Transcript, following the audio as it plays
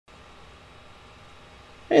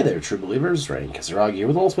Hey there, true believers. Rain Kisaragi here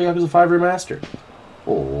with the Let's Play Yakuza 5 Remaster.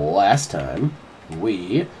 Last time,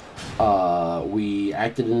 we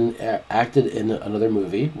acted in another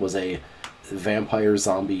movie. Was a vampire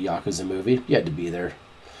zombie Yakuza movie. You had to be there.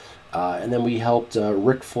 And then we helped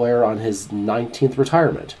Ric Flair on his 19th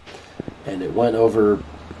retirement. And it went over...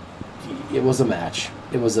 It was a match.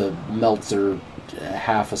 It was a Meltzer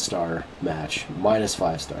half a star match. Minus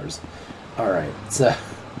 5 stars. Alright, so...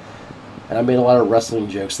 And I made a lot of wrestling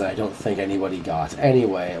jokes that I don't think anybody got.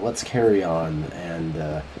 Anyway, let's carry on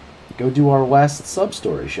and go do our last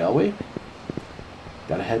sub-story, shall we?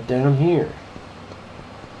 Gotta head down here.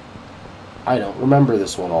 I don't remember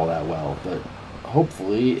this one all that well, but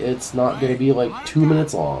hopefully it's not going to be like 2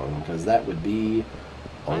 minutes long, because that would be...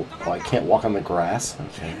 Oh, I can't walk on the grass?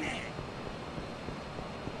 Okay.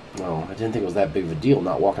 No, I didn't think it was that big of a deal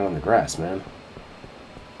not walking on the grass, man.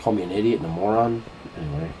 Call me an idiot and a moron?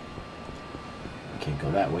 Anyway. Can't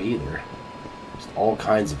go that way either. Just all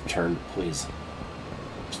kinds of turned, please.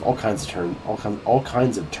 Just all kinds of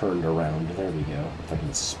turned around. There we go. If I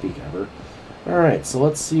can speak ever. All right, so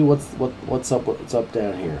let's see what's up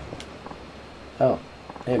down here. Oh,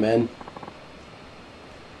 hey man.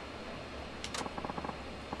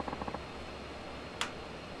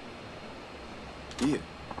 Yeah.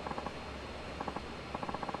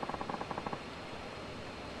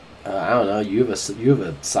 I don't know. You have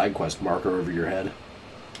a side quest marker over your head,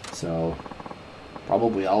 so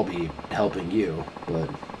probably I'll be helping you. But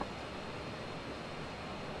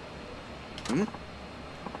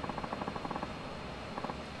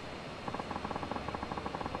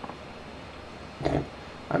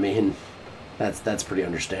I mean, that's pretty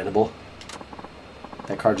understandable.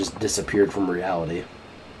 That car just disappeared from reality.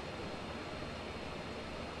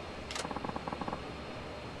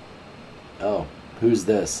 Oh, who's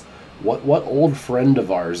this? What old friend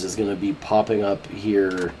of ours is going to be popping up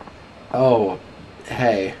here? Oh,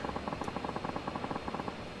 hey.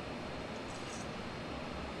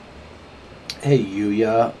 Hey,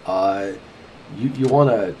 Yuya. You want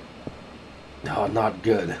to... Oh, not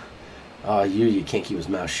good. Yuya can't keep his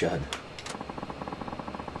mouth shut.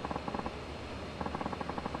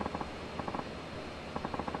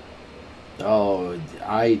 Oh,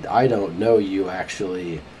 I don't know you,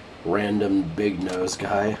 actually. Random big nose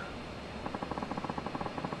guy.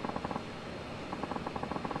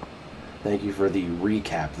 Thank you for the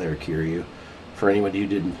recap there, Kiryu. For anybody who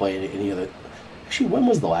didn't play any of the... Actually, when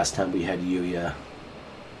was the last time we had Yuya?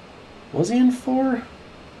 Was he in 4?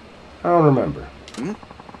 I don't remember.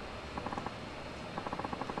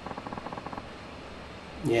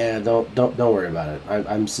 Yeah, don't worry about it.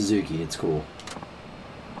 I'm Suzuki. It's cool.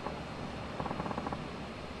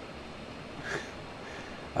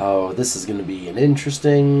 Oh, this is going to be an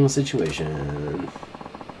interesting situation.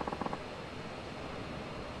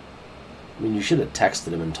 I mean, you should have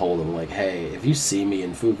texted him and told him, like, hey, if you see me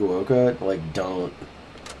in Fukuoka, like, don't.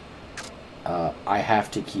 I have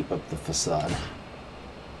to keep up the facade.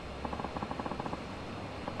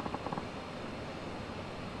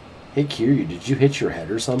 Hey, Kiryu, did you hit your head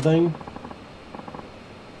or something?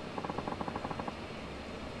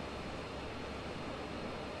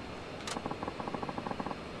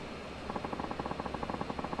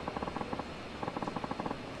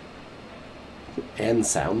 And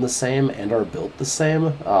sound the same and are built the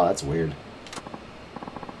same? Oh, that's weird.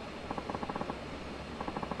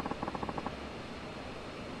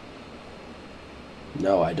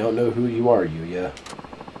 No, I don't know who you are, Yuya.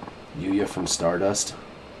 Yuya from Stardust.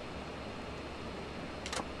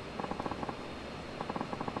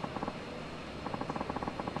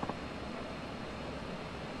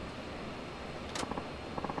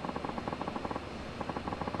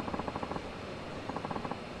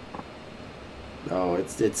 Oh,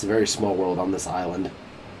 it's a very small world on this island.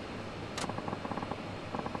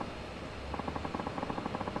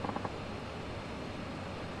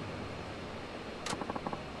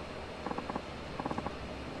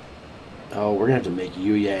 Oh, we're gonna have to make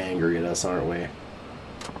Yuya angry at us, aren't we?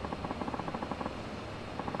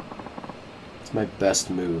 It's my best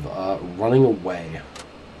move. Running away.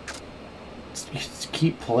 Just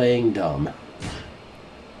keep playing dumb.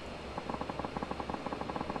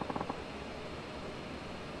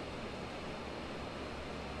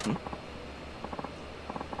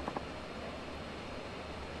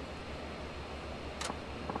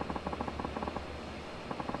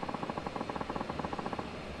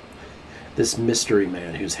 This mystery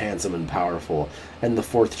man who's handsome and powerful, and the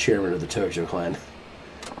 4th chairman of the Tojo clan.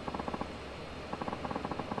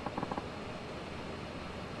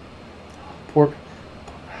 Poor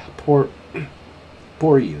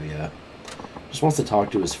Yuya. Just wants to talk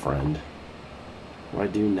to his friend. What do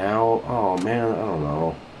I do now? Oh, man, I don't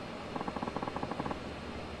know.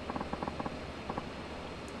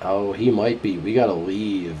 Oh, he might be. We gotta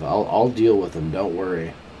leave. I'll deal with him. Don't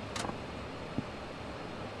worry.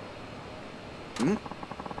 Hmm?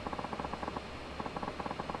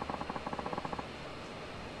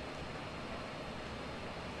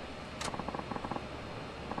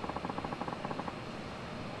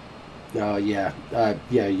 Oh, yeah.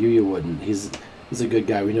 Yeah, Yuya wouldn't. He's a good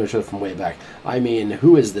guy. We know each other from way back. I mean,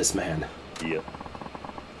 who is this man? Yeah.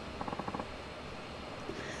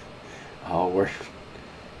 Oh, we're...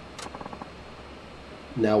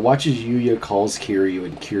 Now, watch as Yuya calls Kiryu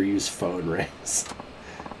and Kiryu's phone rings.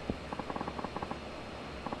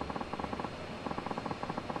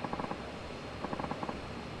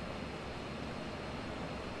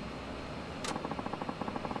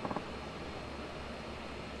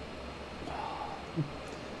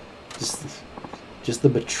 Just the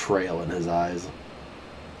betrayal in his eyes.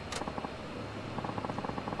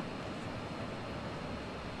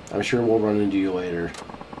 I'm sure we'll run into you later.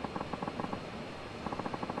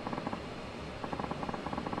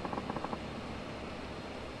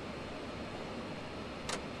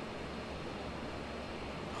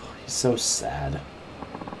 He's so sad.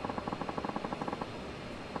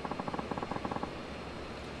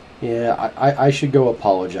 Yeah, I should go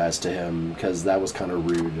apologize to him, because that was kind of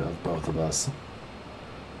rude of both of us.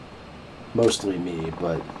 Mostly me,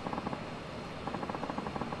 but...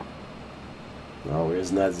 Oh,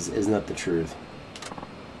 isn't that the truth?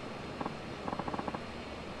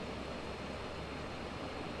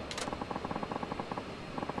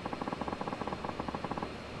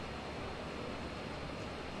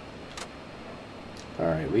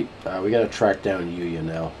 Alright, we gotta track down Yuya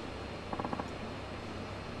now.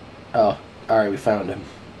 Oh, alright, we found him.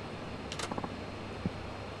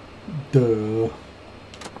 Duh.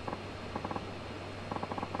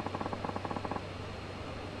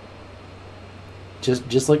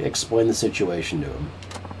 Just like explain the situation to him.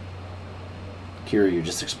 Kiryu,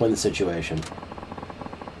 just explain the situation.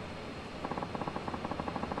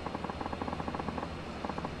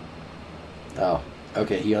 Oh,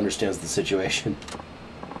 okay, he understands the situation.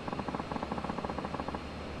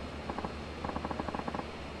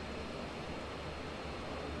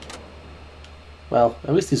 Well,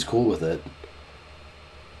 at least he's cool with it.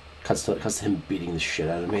 Cuts to him beating the shit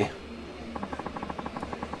out of me.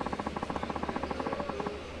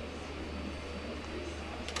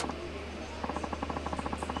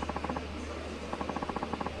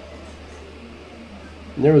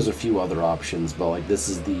 And there was a few other options, but like this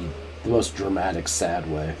is the most dramatic, sad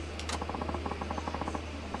way.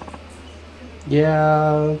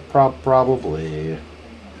 Yeah, probably.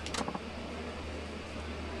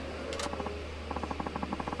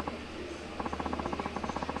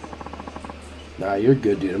 Nah, you're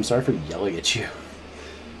good, dude. I'm sorry for yelling at you.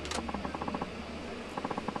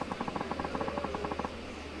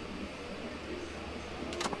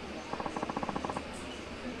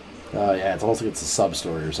 Oh, yeah, it's almost like it's a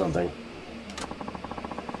sub-story or something.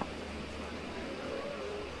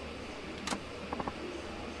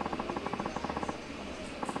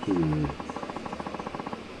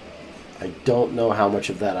 I don't know how much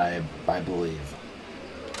of that I believe.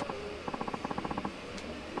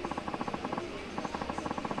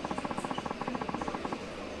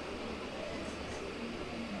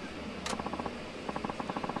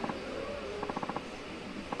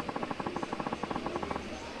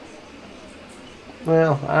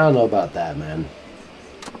 Well, I don't know about that, man.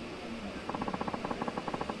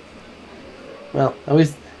 Well, at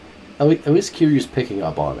least Kiryu's picking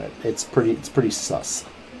up on it. It's pretty sus.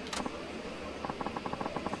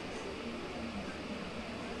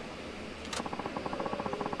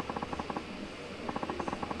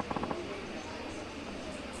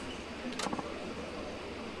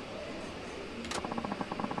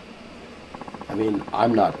 I mean,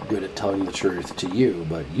 I'm not good at telling the truth to you,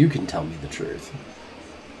 but you can tell me the truth.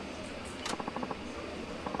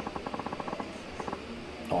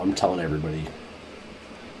 Oh, I'm telling everybody.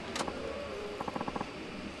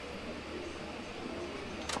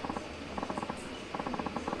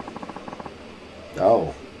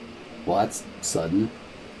 Oh. Well, that's sudden.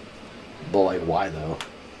 But, like, why, though?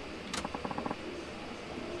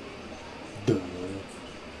 Duh.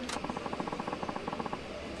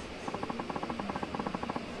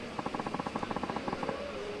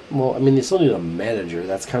 Well, I mean, they still need a manager.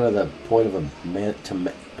 That's kind of the point of a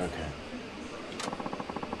okay.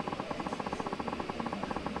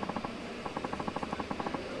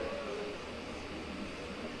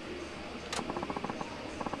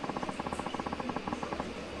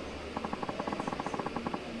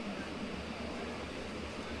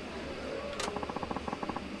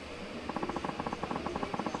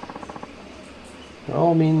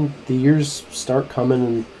 Well, I mean, the years start coming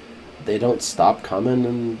and they don't stop coming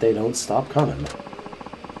and they don't stop coming.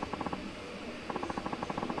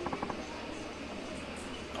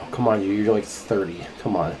 Oh, come on, you're like 30.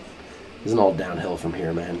 Come on. Isn't all downhill from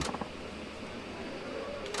here, man.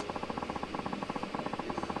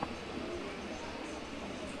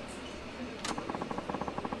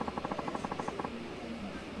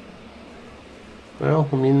 Well,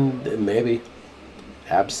 I mean, maybe.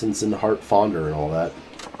 Absence and heart fonder and all that.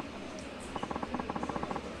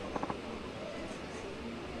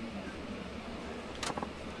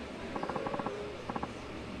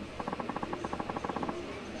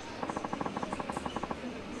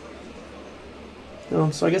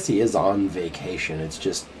 No, so I guess he is on vacation. It's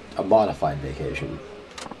just a modified vacation.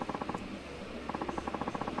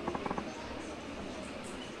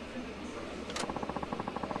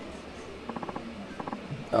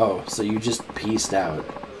 Oh, so you just pieced out.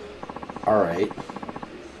 Alright.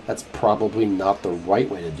 That's probably not the right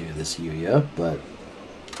way to do this, Yuya, but...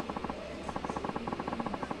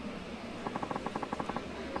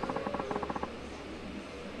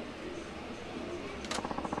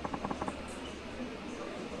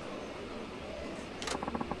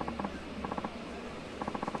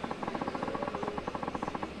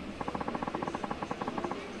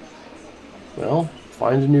 Well,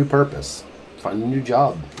 find a new purpose. Find a new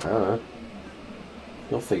job. I don't know.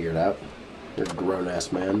 You'll figure it out. You're a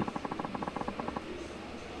grown-ass man.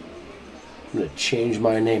 I'm gonna change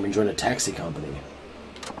my name and join a taxi company.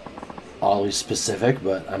 Oddly specific,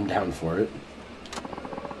 but I'm down for it.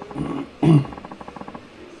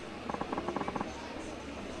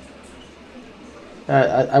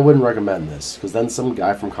 I wouldn't recommend this, because then some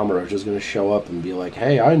guy from Kamurocho is going to show up and be like,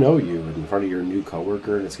 hey, I know you, in front of your new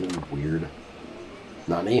coworker, and it's going to be weird.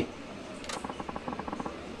 Nani?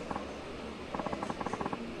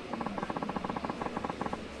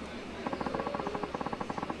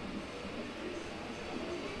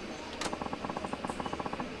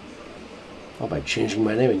 Oh, by changing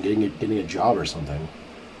my name and getting a job or something.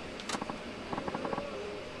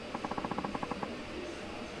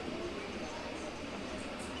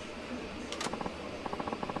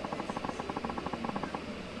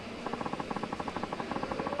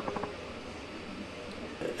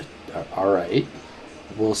 Alright.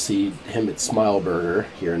 We'll see him at Smile Burger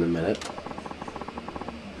here in a minute.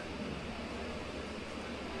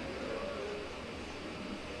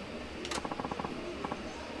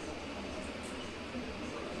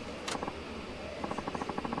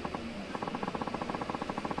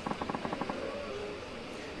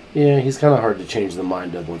 Yeah, he's kind of hard to change the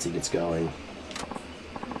mind of once he gets going.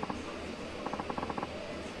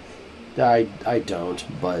 I don't,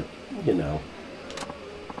 but, you know.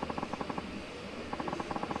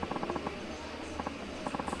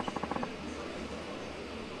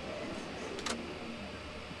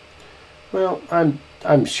 Well,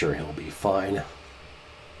 I'm sure he'll be fine.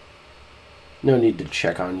 No need to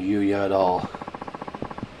check on Yuya at all.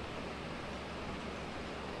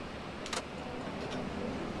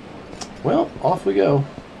 Well, off we go.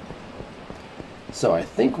 So I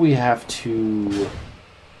think we have to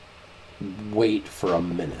wait for a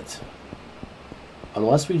minute.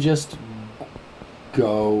 Unless we just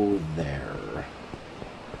go there.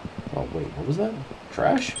 Oh, wait, what was that?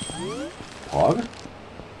 Trash? Pog?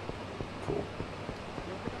 Cool.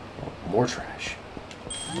 Oh, more trash.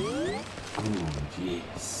 Ooh,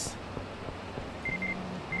 jeez.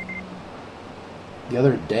 The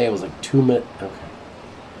other day it was like 2 minutes. Okay.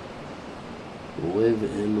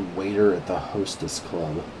 Live-in waiter at the Hostess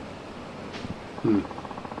Club.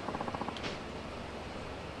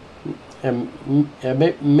 And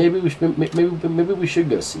maybe we should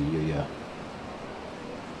go see Yuya.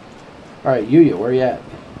 All right, Yuya, where you at?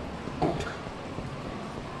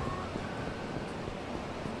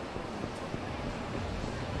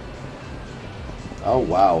 Oh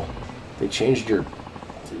wow, they changed your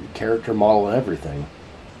character model and everything.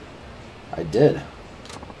 I did.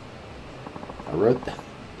 I wrote that.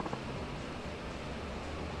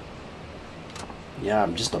 Yeah,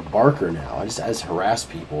 I'm just a barker now. I just harass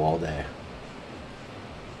people all day.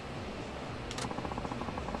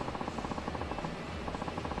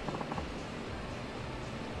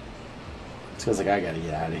 It's because like I gotta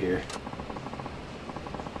get out of here.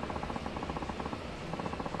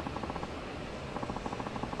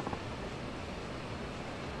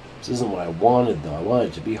 This isn't what I wanted though. I wanted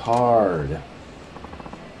it to be hard.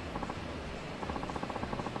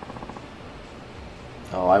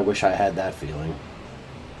 Oh, I wish I had that feeling.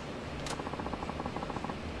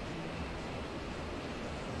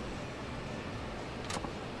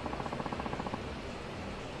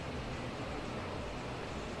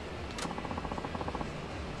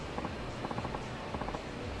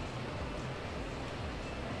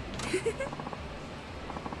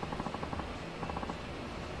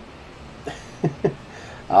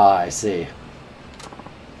 Ah, I see.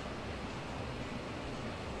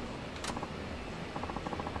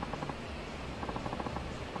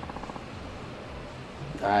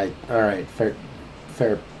 Alright, fair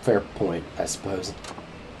point, I suppose.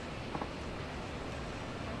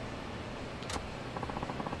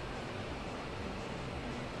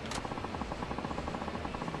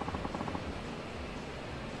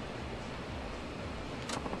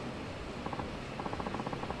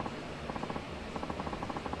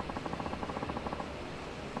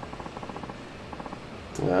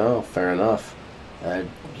 Oh, fair enough.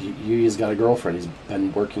 Yuya's got a girlfriend. He's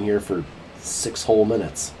been working here for 6 whole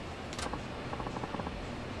minutes.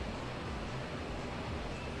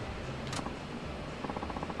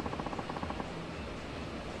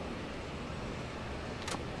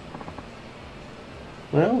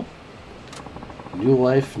 Well, new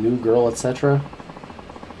life, new girl, etc.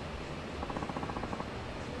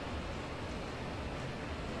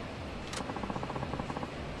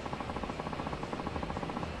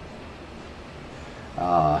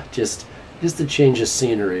 Just a change of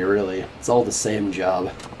scenery, really. It's all the same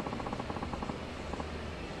job.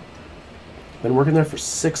 Been working there for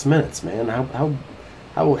 6 minutes, man.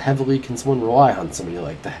 How heavily can someone rely on somebody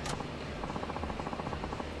like that?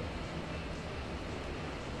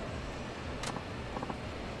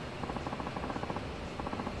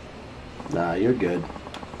 Nah, you're good.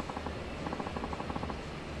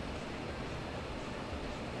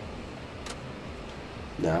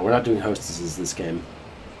 Nah, we're not doing hostesses this game.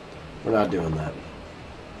 We're not doing that.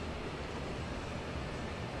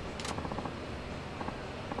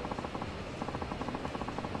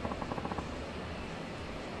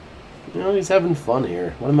 You know, he's having fun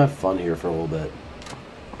here. Let him have fun here for a little bit.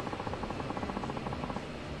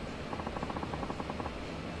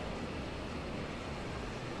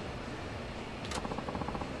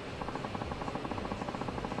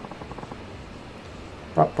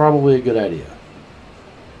 Probably a good idea.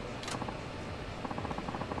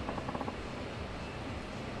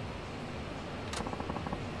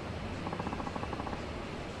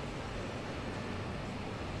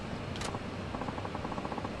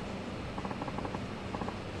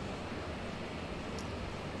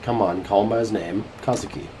 Come on, call him by his name.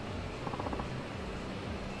 Kazuki.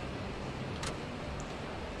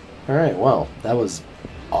 Alright, well, that was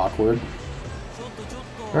awkward.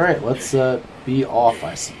 Alright, let's be off,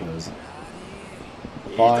 I suppose.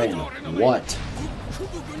 Fine. What?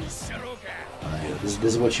 Alright, this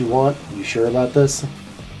is what you want? You sure about this?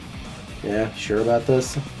 Yeah, sure about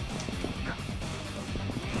this?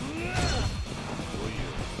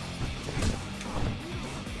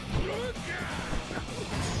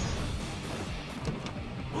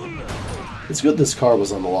 It's good this car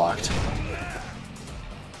was unlocked.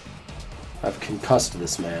 I've concussed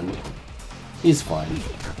this man. He's fine.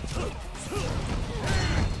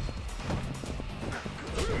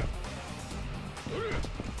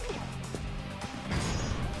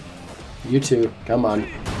 You too. Come on.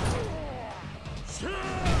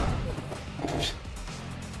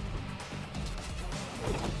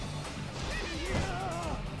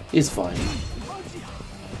 He's fine.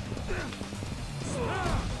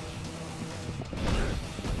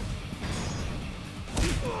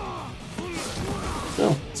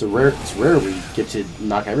 No, it's rare we get to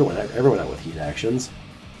knock everyone out with heat actions.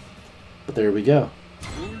 But there we go.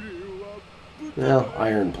 Well,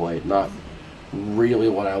 iron plate, not really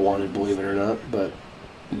what I wanted, believe it or not, but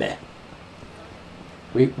meh.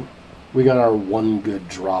 We got our one good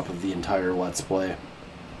drop of the entire Let's Play.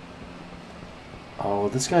 Oh,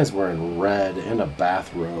 this guy's wearing red and a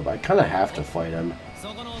bathrobe. I kind of have to fight him.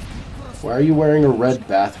 Why are you wearing a red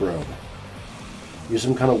bathrobe? You're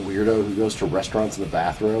some kind of weirdo who goes to restaurants in a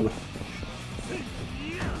bathrobe?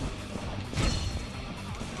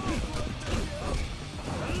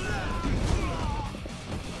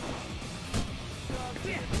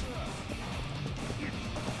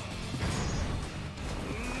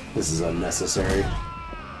 This is unnecessary.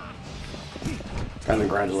 Kind of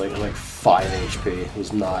grinded like 5 HP. It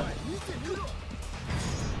was not.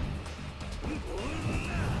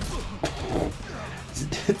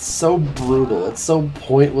 It's so brutal. It's so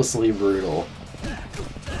pointlessly brutal.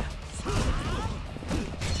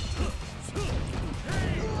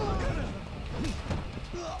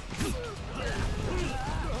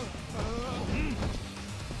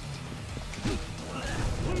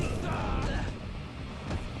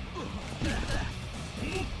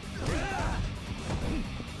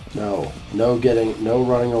 No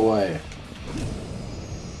running away.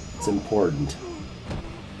 It's important.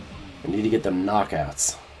 I need to get them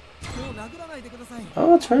knockouts.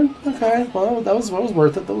 Oh, turn. Okay. Well, that was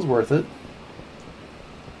worth it. That was worth it.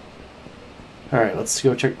 All right, let's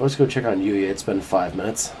go check. Let's go check on Yuya. It's been 5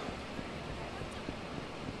 minutes.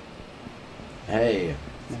 Hey,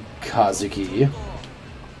 Kazuki.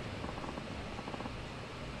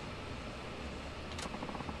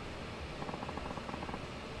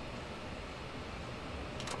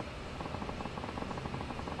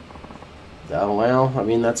 Oh, well, I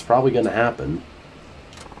mean, that's probably going to happen.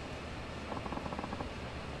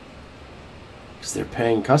 Because they're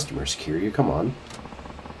paying customers, Kiryu. Come on.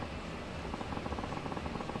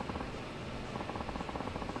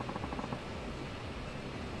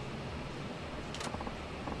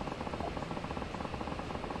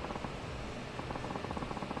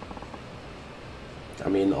 I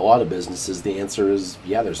mean, a lot of businesses, the answer is,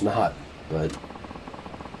 yeah, there's not. But,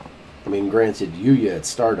 I mean, granted, Yuya at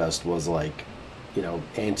Stardust was like, you know,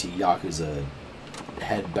 anti-Yakuza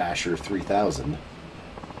head basher 3000.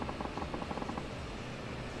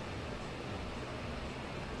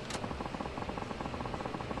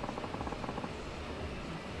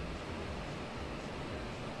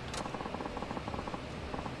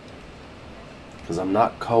 Because I'm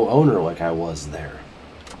not co-owner like I was there.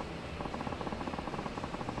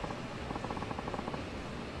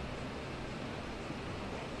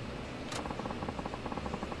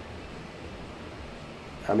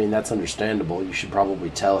 I mean, that's understandable. You should probably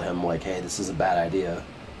tell him, like, hey, this is a bad idea.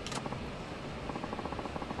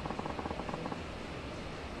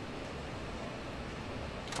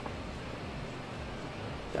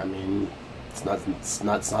 I mean, it's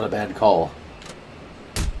not a bad call.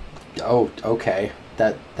 Oh, okay.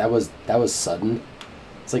 That was sudden.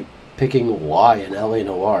 It's like picking Y in LA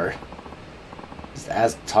Noire.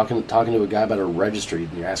 Just talking to a guy about a registry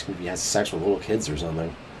and you're asking if he has sex with little kids or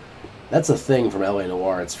something. That's a thing from LA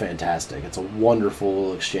Noire. It's fantastic. It's a wonderful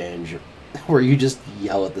little exchange where you just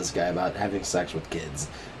yell at this guy about having sex with kids.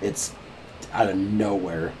 It's out of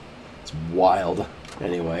nowhere. It's wild.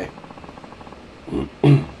 Anyway.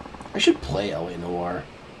 I should play LA Noire.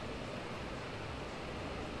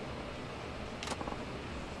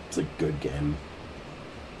 It's a good game.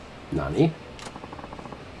 Nani?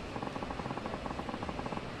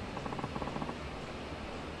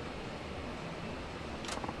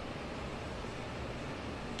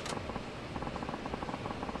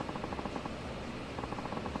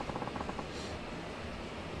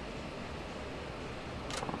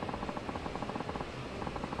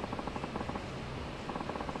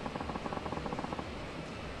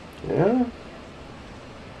 Yeah.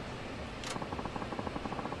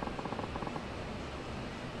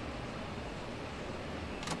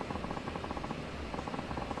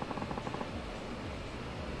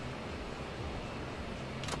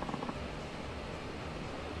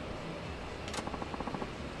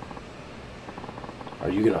 Are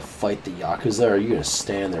you gonna fight the Yakuza, or are you gonna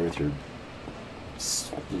stand there with your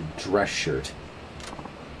dress shirt?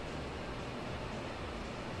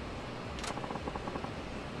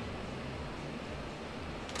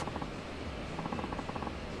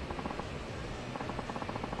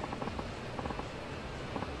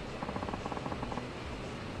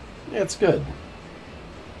 Yeah, it's good.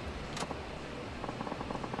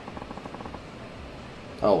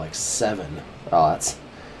 Oh, like 7. Oh, that's...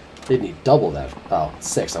 Didn't need double that. Oh,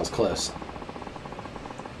 6. I was close.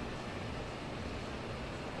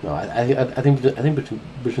 No, I think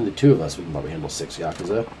between the two of us, we can probably handle 6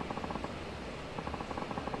 Yakuza.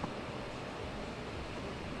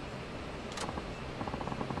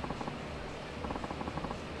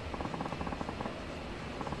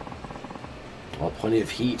 Well, plenty of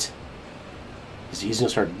heat. He's gonna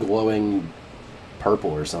start glowing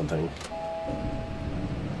purple or something.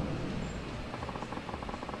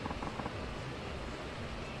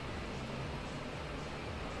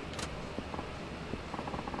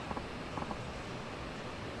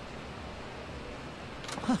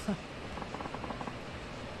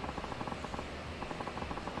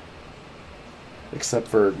 Except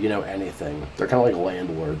for, you know, anything. They're kind of like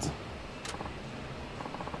landlords.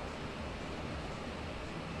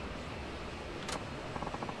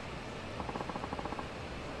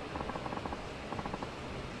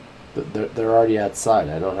 They're already outside.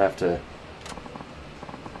 I don't have to...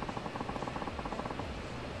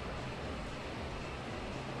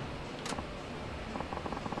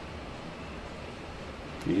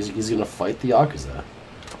 He's gonna fight the Yakuza.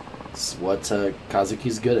 It's what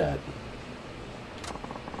Kazuki's good at.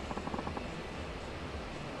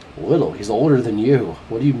 Little. He's older than you.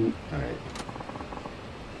 What do you... Alright.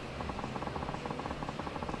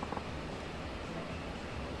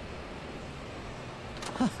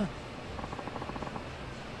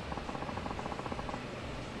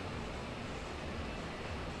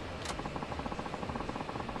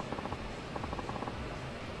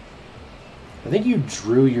 think you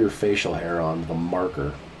drew your facial hair on the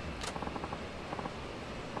marker.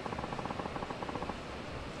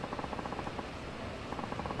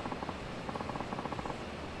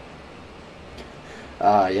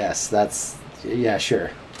 Yes, that's... Yeah, sure.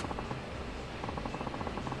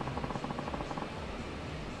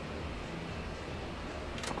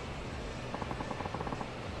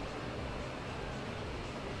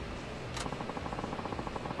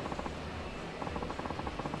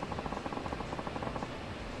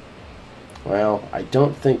 Well, I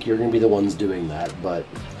don't think you're going to be the ones doing that, but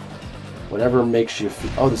whatever makes you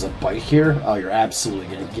feel... Oh, there's a bike here? Oh, you're absolutely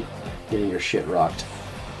going to getting your shit rocked.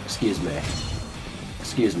 Excuse me.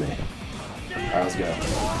 Excuse me. Alright, let's go.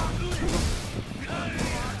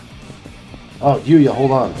 Oh, Yuya,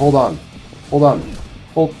 hold on, hold on. Hold on.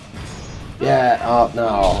 Hold... Yeah, oh, no.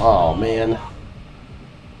 Oh, man.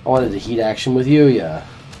 I wanted to heat action with Yuya.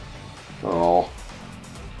 Oh.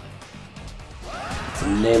 It's a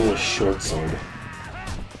nameless short sword.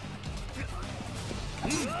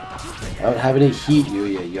 I don't have any heat,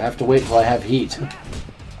 Yuya. You have to wait till I have heat.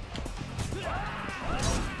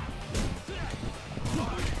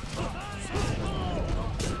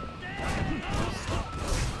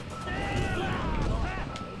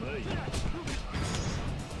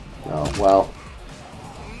 Oh, well.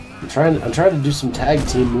 I'm trying to do some tag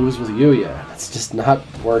team moves with Yuya. It's just not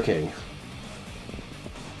working.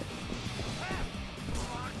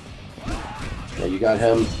 Yeah, you got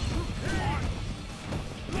him.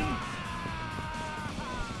 Come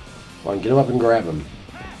on, get him up and grab him.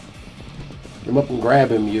 Get him up and grab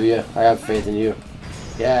him, Yuya. I have faith in you.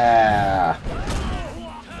 Yeah!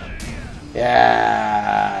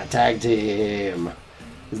 Yeah! Tag team!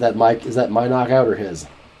 Is that my knockout or his?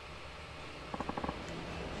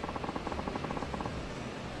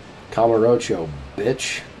 Kamarocho,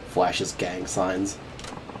 bitch. Flashes gang signs.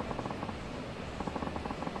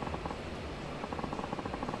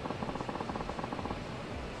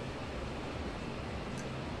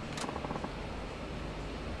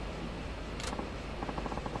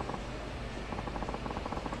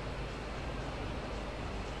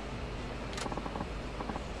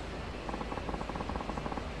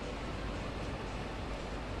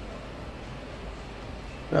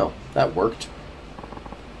 Well, that worked.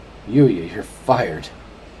 Yuya, you're fired.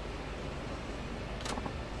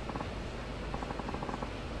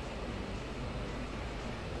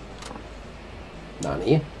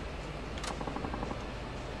 Nani?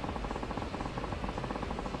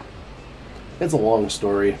 It's a long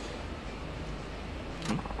story.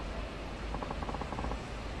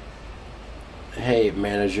 Hey,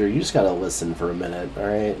 manager, you just gotta listen for a minute,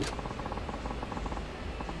 alright?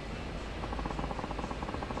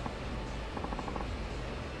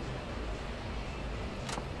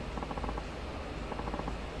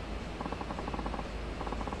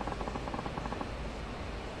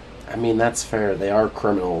 I mean, that's fair. They are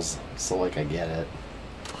criminals, so, like, I get it.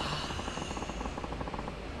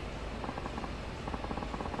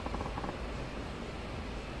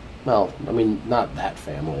 Well, I mean, not that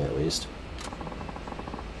family, at least.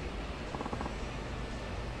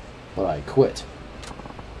 But I quit.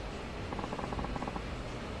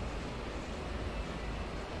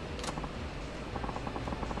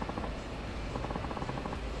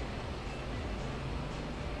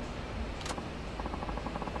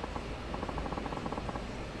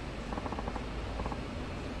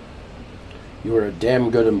 You were a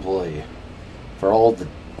damn good employee for all the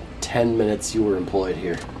 10 minutes you were employed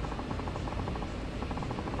here.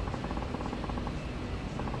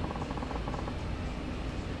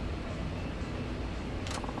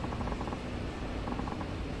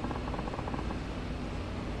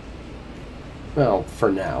 Well,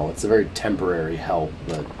 for now. It's a very temporary help,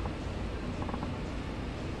 but...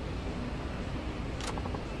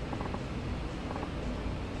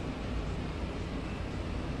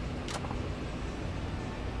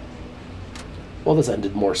 Well, this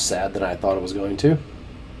ended more sad than I thought it was going to.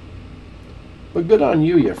 But good on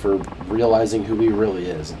Yuya for realizing who he really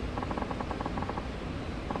is.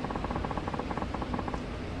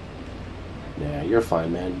 Yeah, you're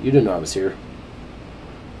fine, man. You didn't know I was here.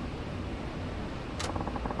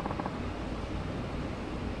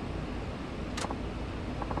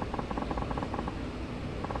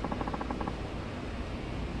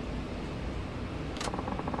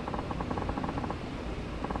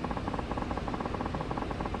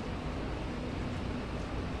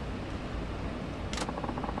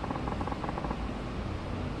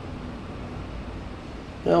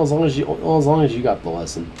 Well, as long as you got the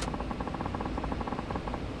lesson.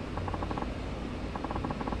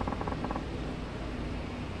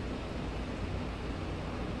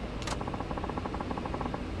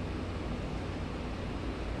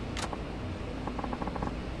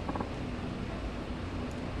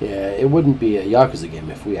 Yeah, it wouldn't be a Yakuza game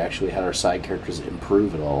if we actually had our side characters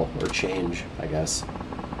improve at all, or change, I guess.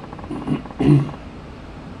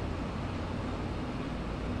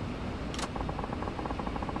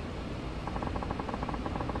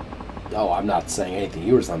 Oh, I'm not saying anything.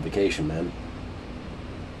 You were just on vacation, man.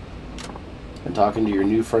 And talking to your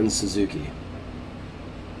new friend Suzuki.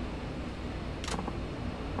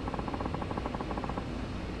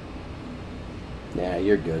 Yeah,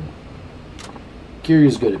 you're good.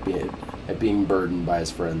 Kiryu's good at being burdened by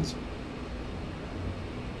his friends.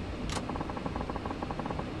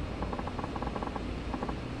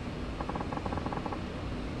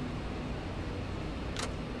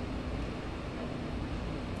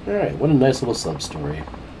 Alright, what a nice little sub-story.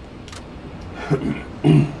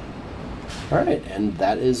 Alright, and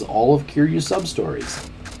that is all of Kiryu's sub-stories.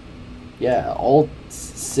 Yeah, all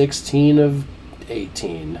 16 of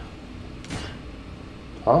 18.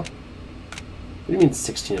 Huh? What do you mean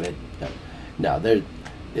 16 of it? No,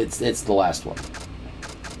 it's the last one.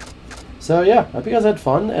 So yeah, I hope you guys had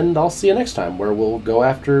fun, and I'll see you next time, where we'll go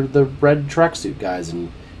after the red tracksuit guys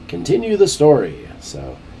and continue the story.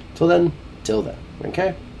 So, till then,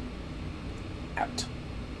 okay? Out.